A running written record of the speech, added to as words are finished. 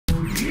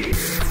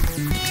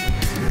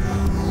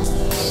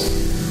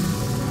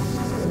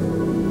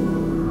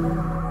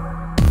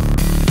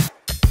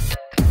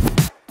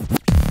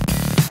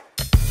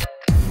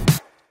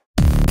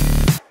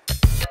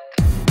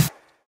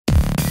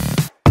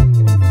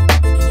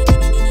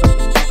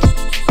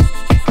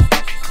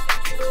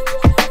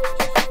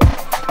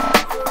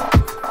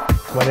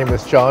name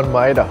is John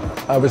Maeda.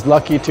 I was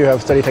lucky to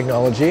have studied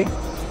technology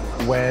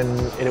when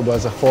it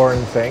was a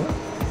foreign thing.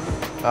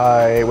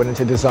 I went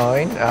into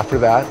design after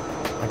that.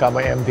 I got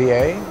my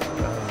MBA.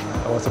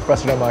 I was a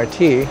president of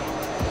MIT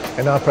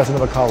and now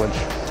president of a college.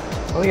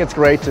 I think it's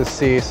great to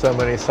see so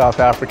many South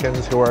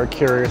Africans who are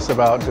curious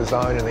about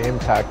design and the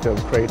impact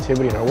of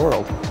creativity in our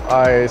world.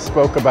 I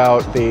spoke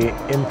about the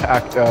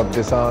impact of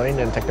design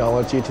and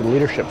technology to the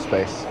leadership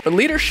space. But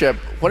leadership,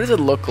 what does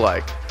it look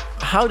like?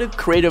 How do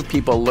creative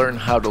people learn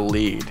how to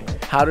lead?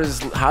 How do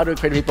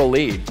creative people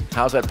lead?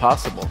 How's that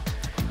possible?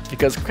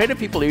 Because creative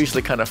people are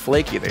usually kind of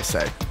flaky, they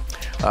say.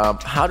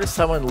 How does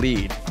someone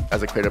lead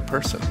as a creative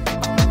person?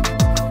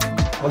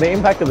 Well, the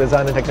impact of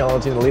design and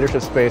technology in the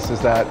leadership space is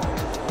that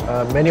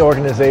many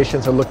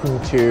organizations are looking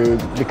to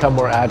become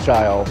more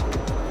agile,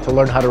 to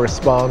learn how to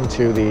respond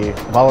to the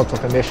volatile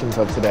conditions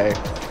of today.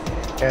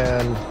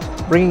 And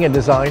bringing a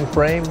design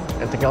frame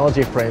and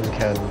technology frame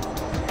can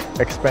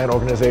expand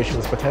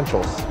organizations'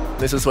 potentials.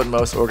 This is what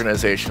most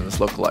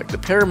organizations look like. The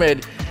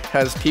pyramid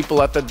has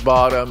people at the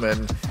bottom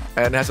and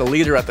has a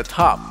leader at the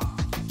top.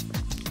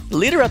 The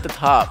leader at the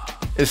top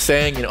is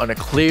saying, on a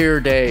clear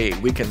day,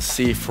 we can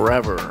see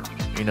forever,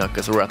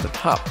 because we're at the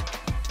top.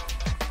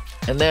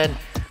 And then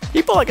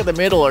people like in the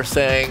middle are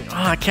saying,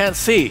 I can't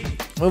see,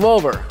 move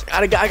over,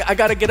 I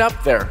gotta get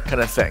up there, kind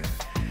of thing.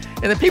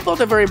 And the people at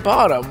the very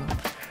bottom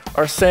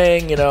are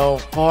saying,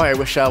 boy, I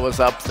wish I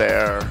was up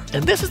there.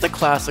 And this is the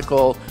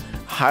classical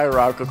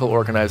hierarchical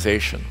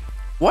organization.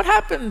 What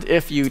happened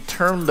if you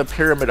turned the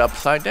pyramid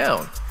upside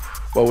down?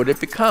 What would it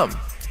become?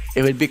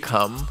 It would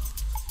become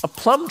a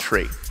plum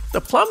tree. The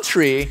plum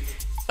tree,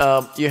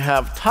 you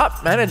have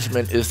top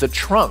management is the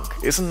trunk,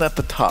 isn't at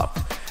the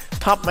top.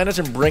 Top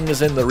management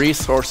brings in the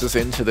resources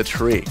into the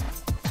tree.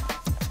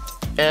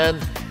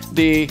 And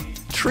the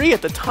tree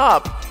at the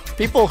top,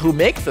 people who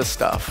make the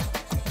stuff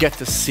get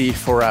to see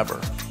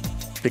forever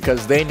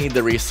because they need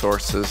the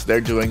resources. They're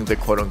doing the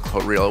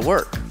quote-unquote real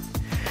work.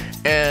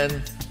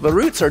 And the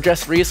roots are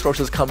just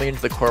resources coming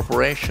into the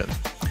corporation.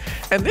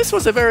 And this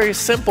was a very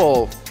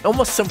simple,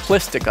 almost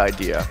simplistic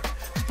idea,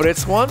 but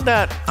it's one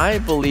that I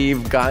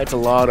believe guides a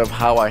lot of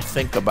how I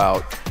think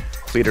about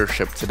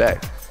leadership today.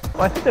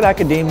 Well, I think that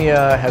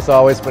academia has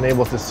always been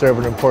able to serve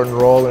an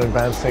important role in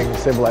advancing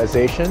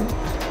civilization,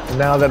 and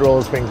now that role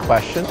is being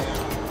questioned.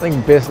 I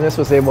think business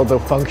was able to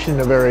function in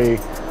a very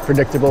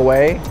predictable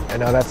way, and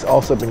now that's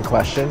also been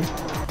questioned.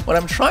 What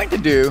I'm trying to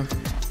do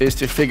is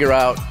to figure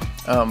out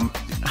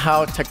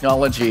how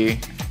technology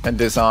and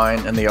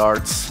design and the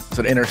arts sort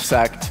of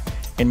intersect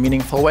in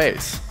meaningful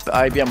ways. The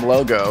IBM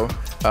logo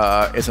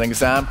is an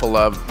example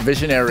of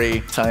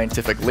visionary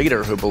scientific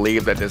leader who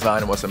believed that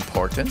design was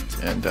important.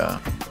 And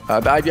the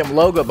IBM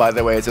logo, by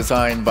the way, is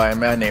designed by a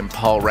man named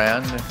Paul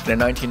Rand. And in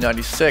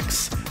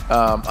 1996,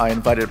 I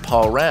invited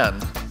Paul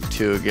Rand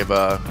to give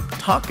a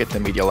talk at the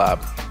Media Lab.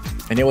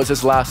 And it was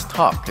his last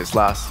talk, his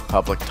last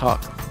public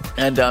talk.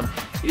 And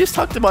he just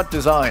talked about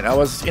design. I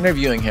was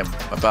interviewing him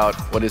about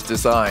what is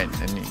design.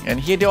 And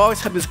he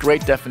always had these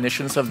great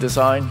definitions of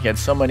design. He had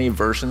so many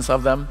versions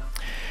of them.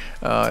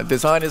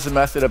 Design is a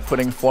method of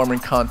putting form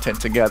and content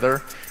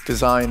together.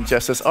 Design,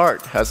 just as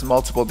art, has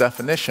multiple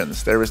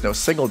definitions. There is no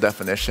single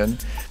definition.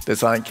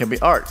 Design can be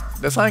art.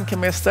 Design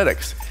can be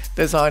aesthetics.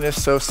 Design is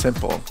so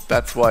simple.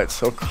 That's why it's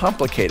so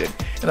complicated.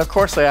 And of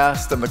course I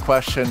asked him the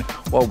question,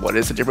 well, what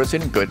is the difference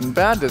in good and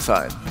bad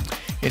design?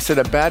 He said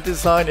a bad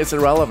design is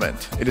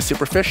irrelevant. It is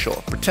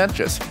superficial,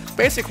 pretentious.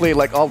 Basically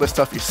like all the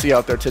stuff you see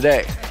out there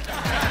today.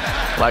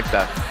 Like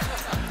that.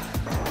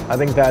 I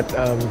think that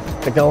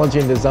technology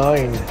and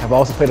design have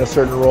also played a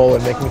certain role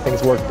in making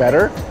things work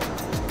better,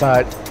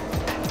 but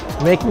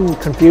making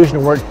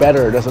confusion work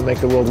better doesn't make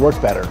the world work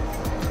better.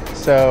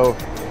 So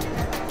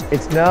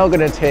it's now going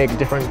to take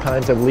different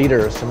kinds of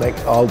leaders to make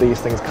all these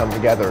things come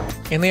together.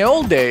 In the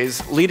old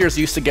days, leaders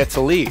used to get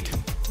to lead.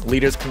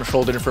 Leaders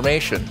controlled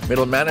information.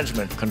 Middle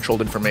management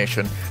controlled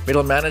information.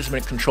 Middle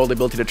management controlled the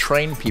ability to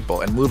train people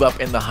and move up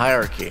in the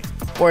hierarchy.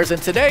 Whereas in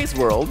today's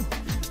world,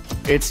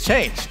 it's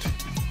changed.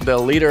 The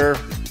leader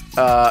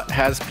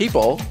has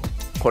people,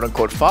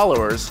 quote-unquote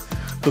followers,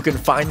 who can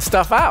find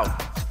stuff out.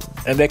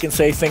 And they can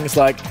say things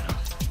like,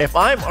 if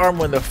I'm armed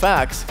with the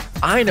facts,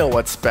 I know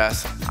what's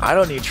best. I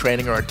don't need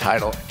training or a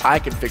title. I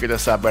can figure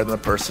this out better than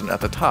the person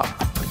at the top.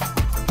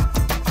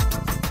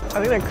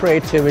 I think that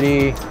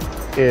creativity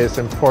is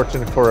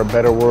important for a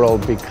better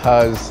world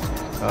because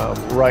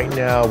right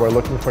now we're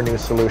looking for new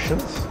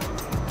solutions.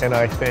 And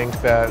I think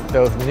that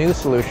those new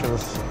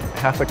solutions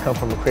have to come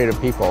from creative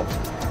people.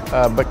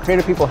 But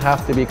creative people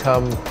have to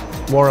become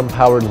more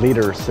empowered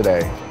leaders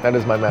today. That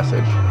is my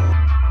message.